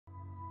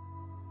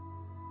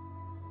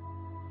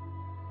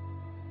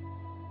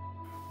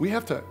We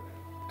have to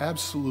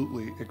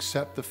absolutely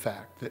accept the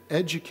fact that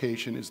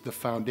education is the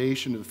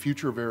foundation of the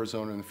future of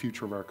Arizona and the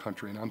future of our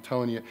country. And I'm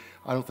telling you,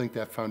 I don't think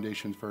that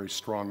foundation is very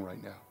strong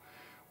right now.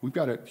 We've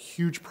got a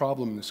huge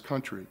problem in this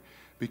country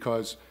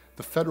because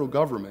the federal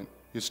government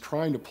is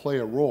trying to play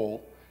a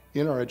role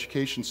in our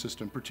education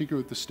system,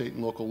 particularly at the state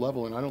and local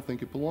level, and I don't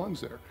think it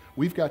belongs there.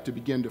 We've got to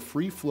begin to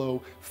free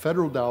flow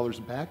federal dollars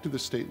back to the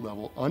state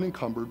level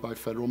unencumbered by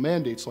federal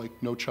mandates like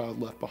No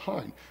Child Left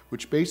Behind,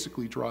 which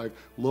basically drive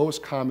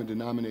lowest common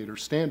denominator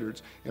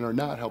standards and are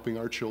not helping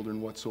our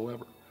children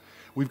whatsoever.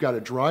 We've got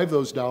to drive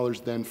those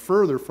dollars then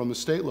further from the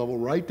state level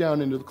right down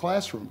into the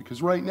classroom,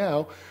 because right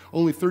now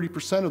only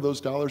 30% of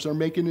those dollars are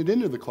making it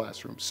into the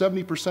classroom.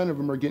 70% of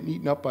them are getting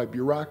eaten up by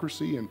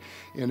bureaucracy and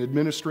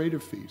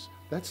administrative fees.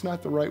 That's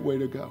not the right way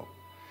to go.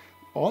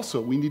 Also,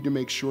 we need to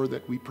make sure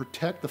that we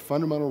protect the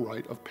fundamental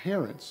right of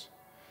parents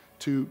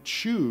to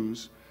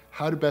choose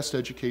how to best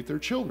educate their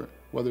children,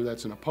 whether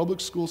that's in a public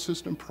school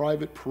system,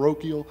 private,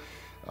 parochial,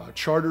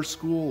 charter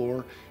school,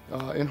 or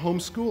in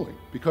homeschooling,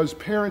 because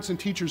parents and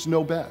teachers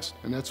know best,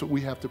 and that's what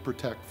we have to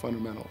protect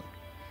fundamentally.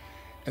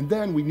 And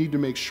then we need to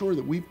make sure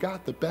that we've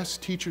got the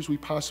best teachers we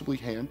possibly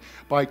can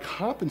by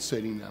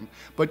compensating them,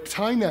 but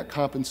tying that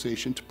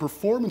compensation to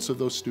performance of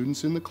those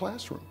students in the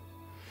classroom.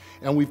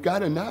 And we've got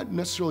to not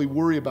necessarily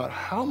worry about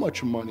how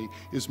much money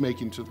is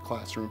making to the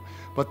classroom,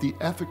 but the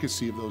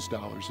efficacy of those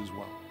dollars as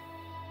well.